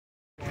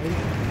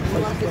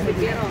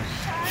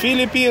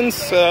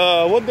Philippines,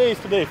 what day is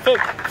today?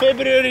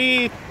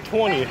 February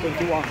 20.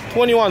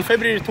 21.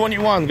 February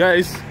 21,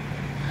 guys.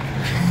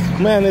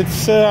 Man,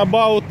 it's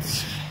about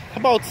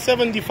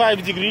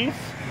 75 degrees.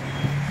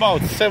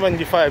 About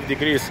 75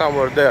 degrees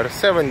somewhere there.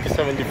 70,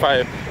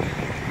 75.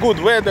 Good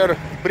weather,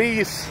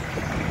 breeze.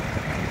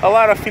 A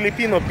lot of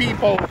Filipino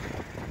people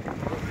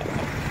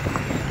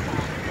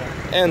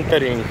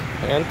entering.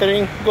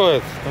 Go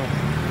ahead.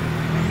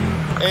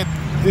 And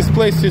this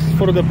place is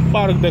for the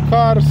park the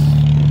cars.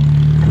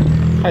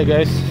 Hi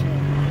guys.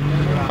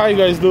 How you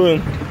guys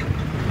doing?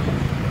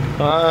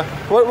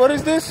 What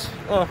is this?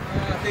 Oh.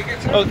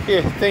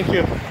 Okay, thank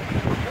you.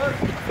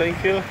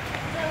 Thank you.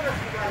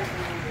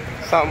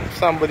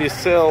 Somebody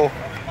sell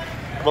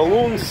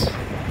balloons.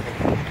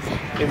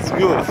 It's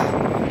good.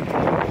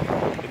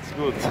 It's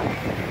good.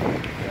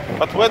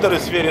 But weather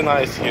is very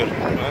nice here.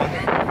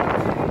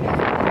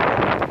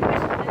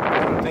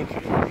 Thank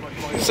you.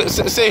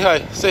 Say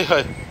hi. Say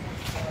hi.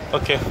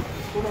 Okay.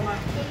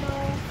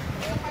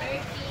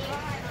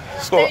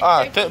 So,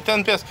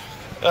 10 pesos.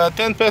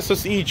 10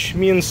 pesos each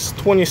means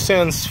 20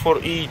 cents for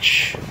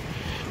each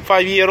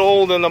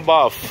 5-year-old and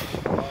above.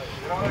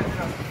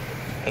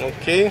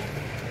 Okay.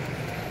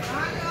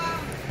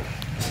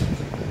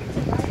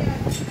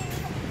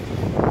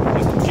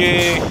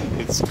 Okay,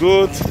 it's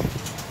good.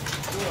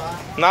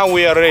 Now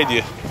we are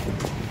ready.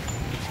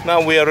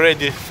 Now we are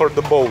ready for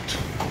the boat.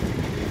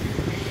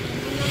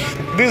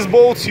 These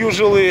boats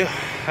usually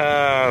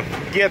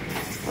get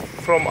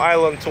from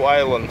island to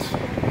island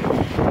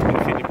in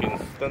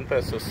Philippines. 10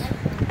 pesos.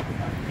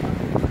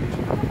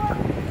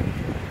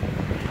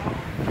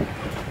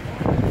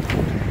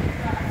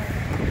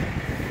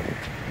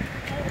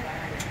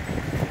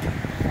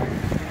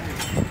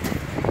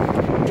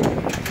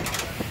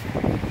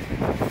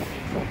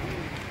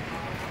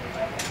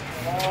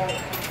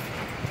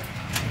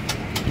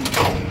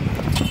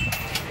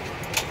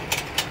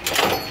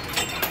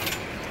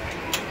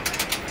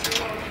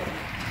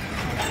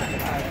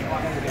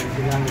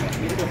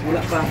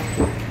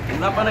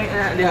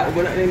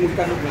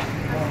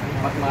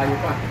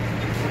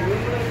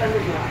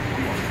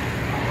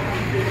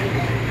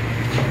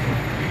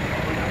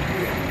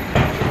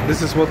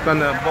 This is what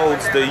kind of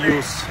boats they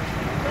use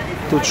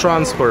to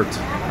transport.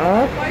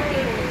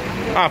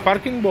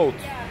 Parking boat.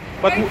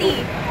 But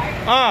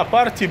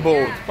party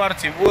boat.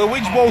 Party.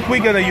 Which boat we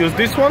gonna use?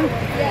 This one?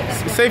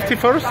 Yes. Safety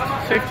first.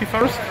 Safety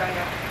first.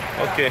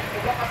 Okay.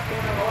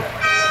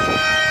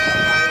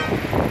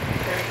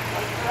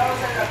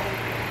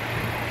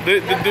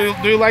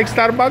 Do you like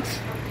Starbucks?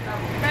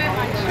 Very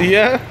much.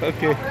 Yeah?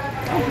 Okay.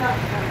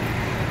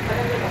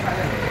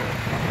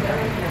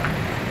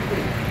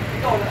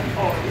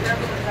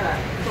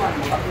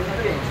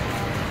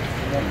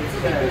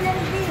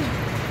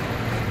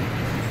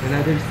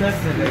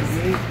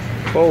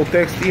 Oh,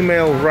 text,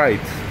 email, right.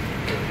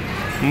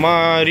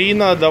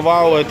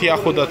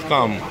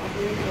 marinadavao@yahoo.com.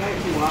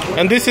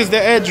 And this is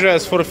the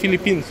address for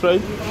Philippines,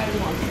 right?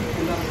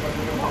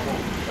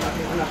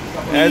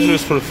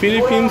 Address for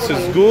Philippines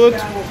is good.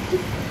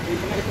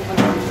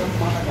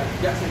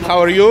 How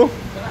are you?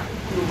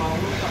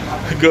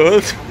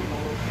 Good.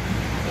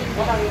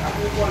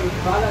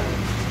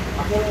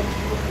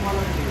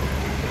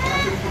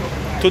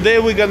 Today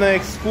we're gonna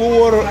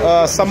explore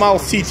Samal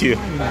City.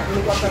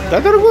 Да,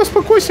 дорогой,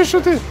 успокойся,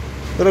 что ты,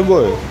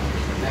 дорогой.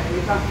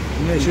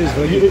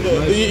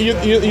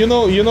 You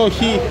know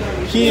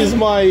he is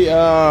my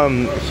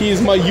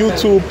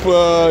YouTube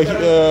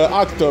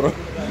actor,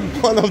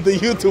 one of the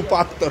YouTube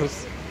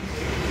actors.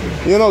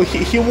 You know,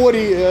 he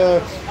worry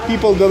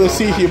people gonna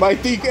see him. I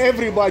think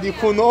everybody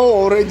who know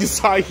already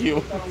saw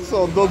him,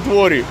 so don't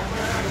worry.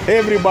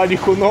 Everybody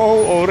who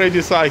know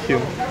already saw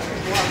him.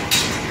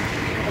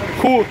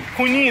 Who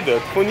need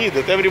it? Who need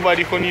it?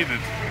 Everybody who need it.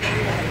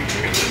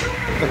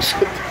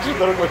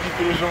 Дорогой, не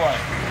переживай.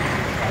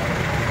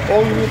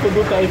 All you need to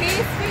do type.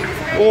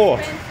 Oh,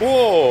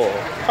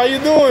 how you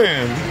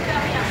doing?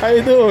 How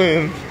you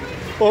doing?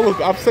 Oh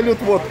look, Absolute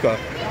vodka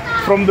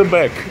from the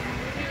back.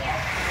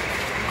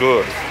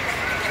 Good.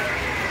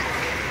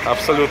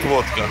 Absolute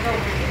vodka.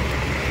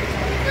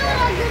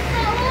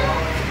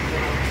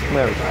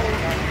 Man.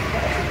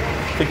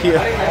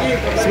 Такие,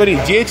 смотри,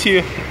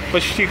 дети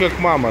почти как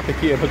мама,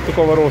 такие,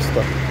 такого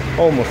роста.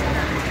 Almost.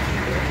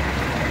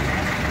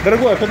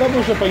 Дорогой, а когда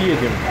мы уже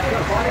поедем?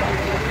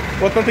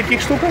 Вот на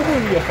таких штуках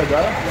будем ехать,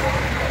 да?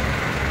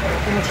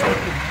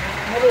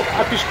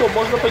 А пешком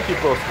можно пойти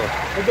просто?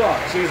 Ну да,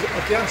 через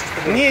океан.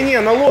 Не,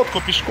 на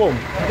лодку пешком.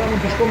 Да, мы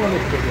пешком на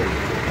лодку пойдем.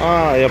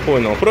 Я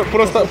понял.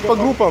 Просто по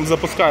группам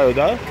запускаю,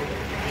 да?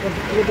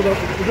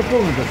 Уже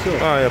полненько, все.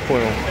 Я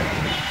понял.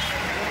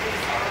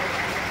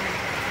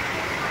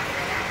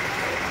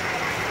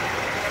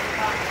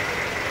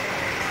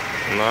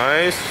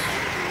 Nice.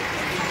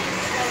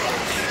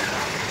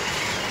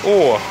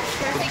 О!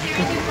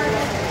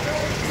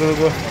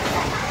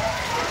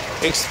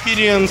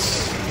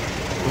 Experience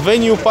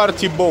venue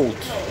party boat.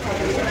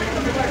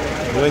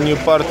 Venue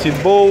party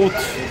boat.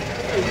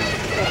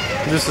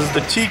 This is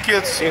the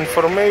tickets,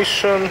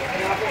 information.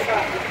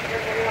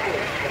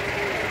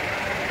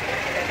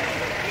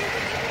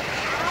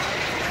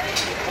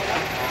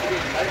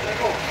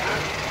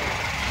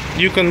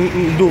 You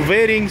can do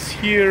weddings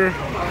here.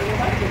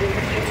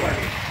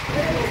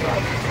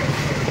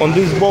 On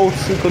these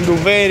boats you can do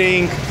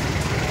wedding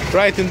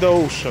right in the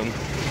ocean.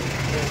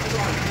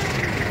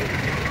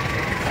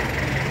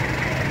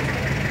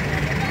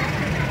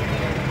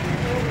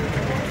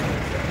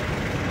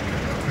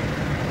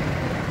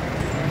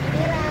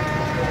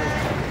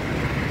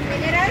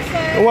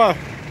 What?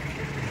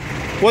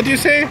 What do you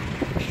say?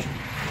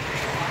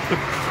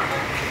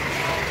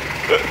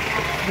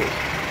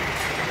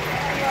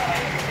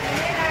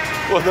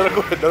 О,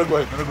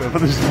 дорогой,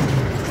 подожди.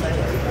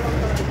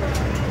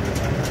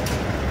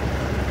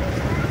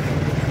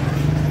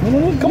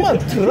 Come on,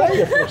 try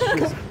it.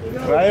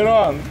 Try it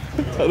on.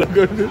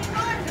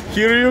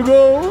 Here you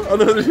go.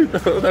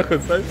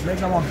 Make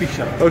them one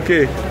picture.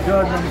 Okay.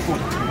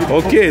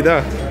 Okay,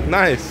 да.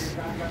 Nice.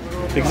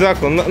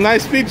 Exactly.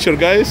 Nice picture,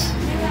 guys.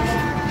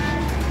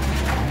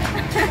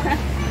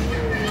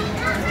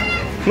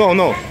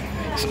 No.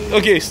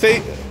 Okay,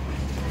 stay.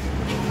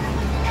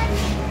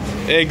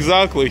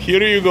 Exactly.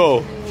 Here you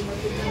go.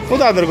 Ну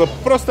да, дорогой.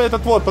 Просто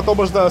этот вот, потом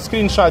можно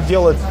скриншот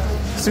делать.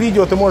 С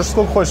видео ты можешь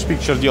сколько хочешь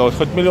пикчер делать,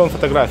 хоть миллион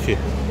фотографий.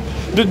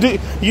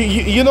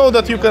 You know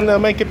that you can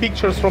make a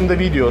pictures from the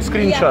video,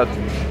 screenshot.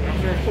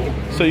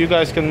 Yeah. So you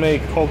guys can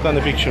make all kind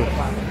of picture.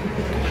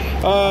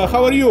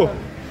 How are you?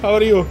 How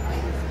are you?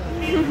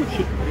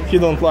 He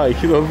don't like.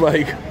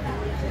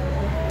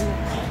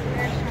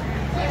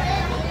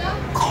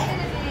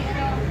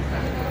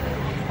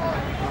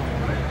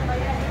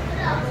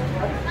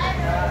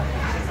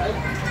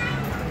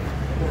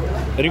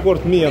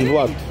 Record me and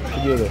Vlad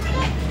together.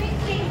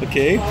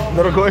 Окей,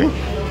 дорогой.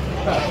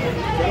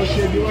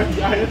 Короче, одевай,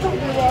 я это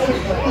одеваю.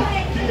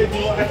 Ты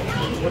одевай.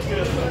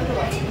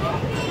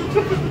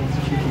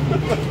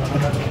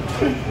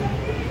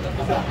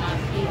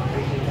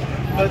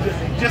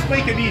 Just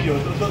make a video.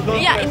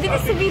 Yeah, this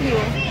is a video.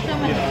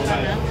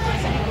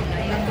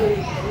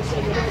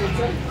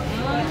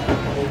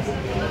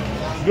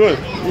 Good.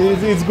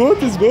 It's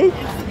good? It's good?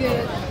 It's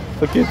good.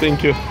 Okay,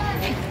 thank you.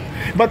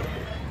 But,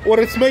 or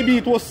it's maybe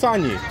it was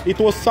sunny. It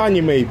was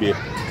sunny maybe.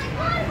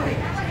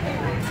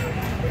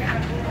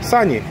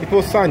 Sunny. It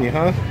was sunny,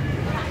 huh?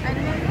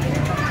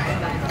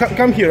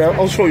 Come here.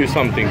 I'll show you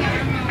something.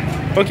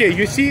 Okay,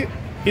 you see,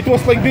 it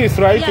was like this,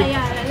 right?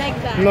 Yeah, like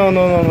that.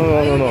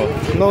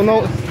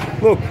 No.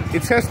 Look,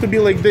 it has to be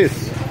like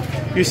this.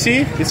 You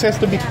see, it has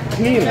to be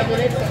clean,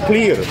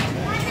 clear.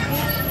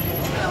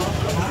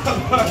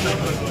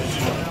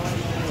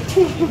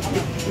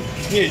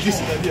 Не, иди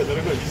сюда,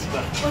 дорогой, иди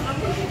сюда.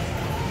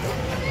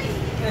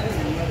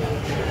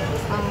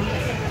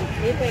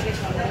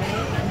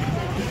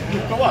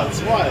 Come on,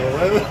 smile.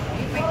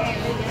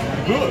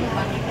 Good.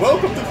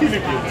 Welcome to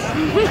Philippines.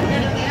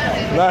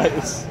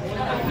 Nice.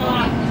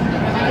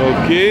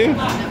 Окей.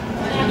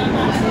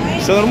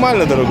 Все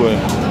нормально, дорогой.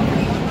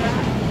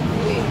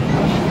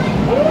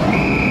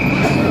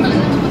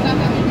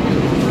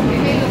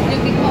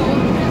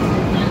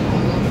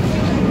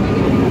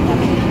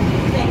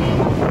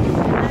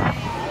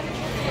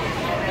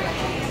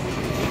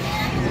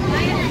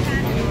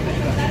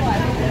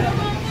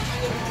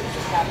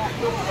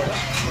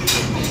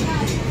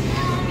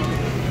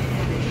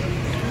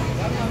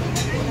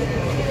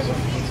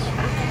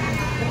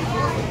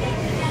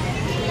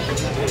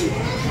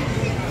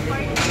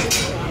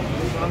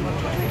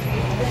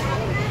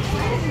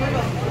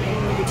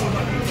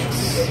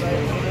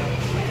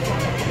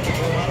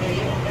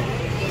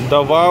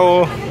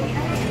 Davao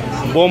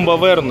bomb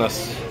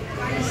awareness.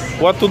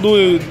 What to do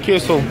in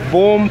case of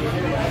bomb,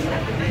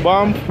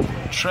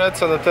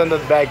 threats,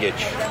 unattended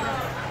baggage.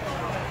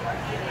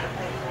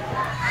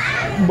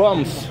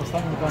 Bombs.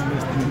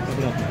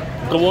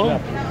 Кого?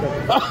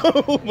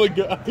 Oh my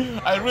god!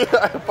 I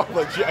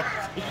apologize.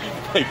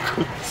 My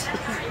goodness.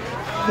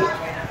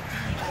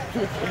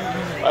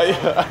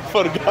 I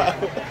forgot.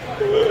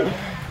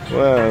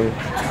 Well.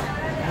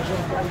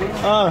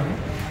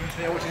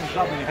 Я очень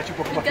жадный, не хочу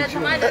покупать.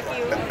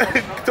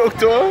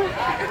 Кто?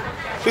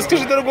 Ты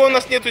скажи, дорогой, у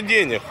нас нету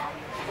денег.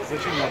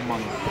 Зачем я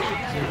обманываю?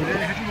 Я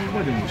не хочу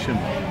свободен, зачем?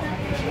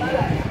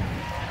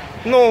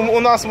 Ну, у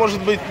нас,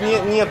 может быть,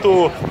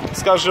 нету,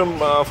 скажем,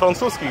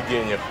 французских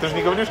денег. Ты же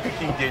не говоришь,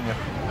 каких денег?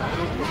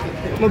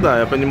 Ну да,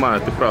 я понимаю,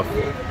 ты прав.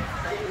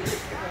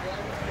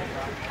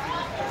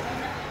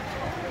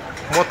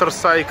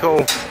 Моторсайкл.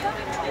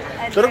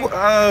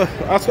 А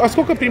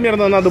сколько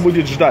примерно надо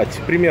будет ждать?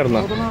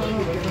 Примерно.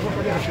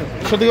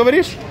 Что ты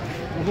говоришь?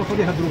 Можно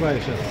подъехать другая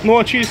сейчас. Ну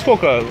а через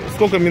сколько?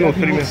 Сколько минут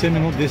примерно? 7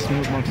 минут, 10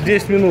 минут максимум.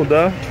 10 минут,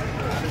 да?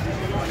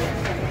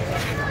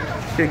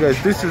 Okay guys,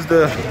 this is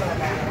the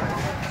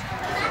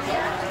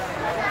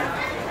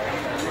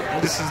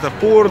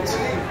port.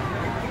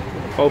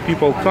 How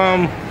people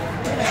come.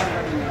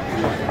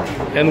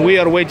 And we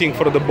are waiting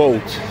for the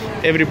boat.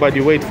 Everybody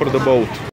wait for the boat.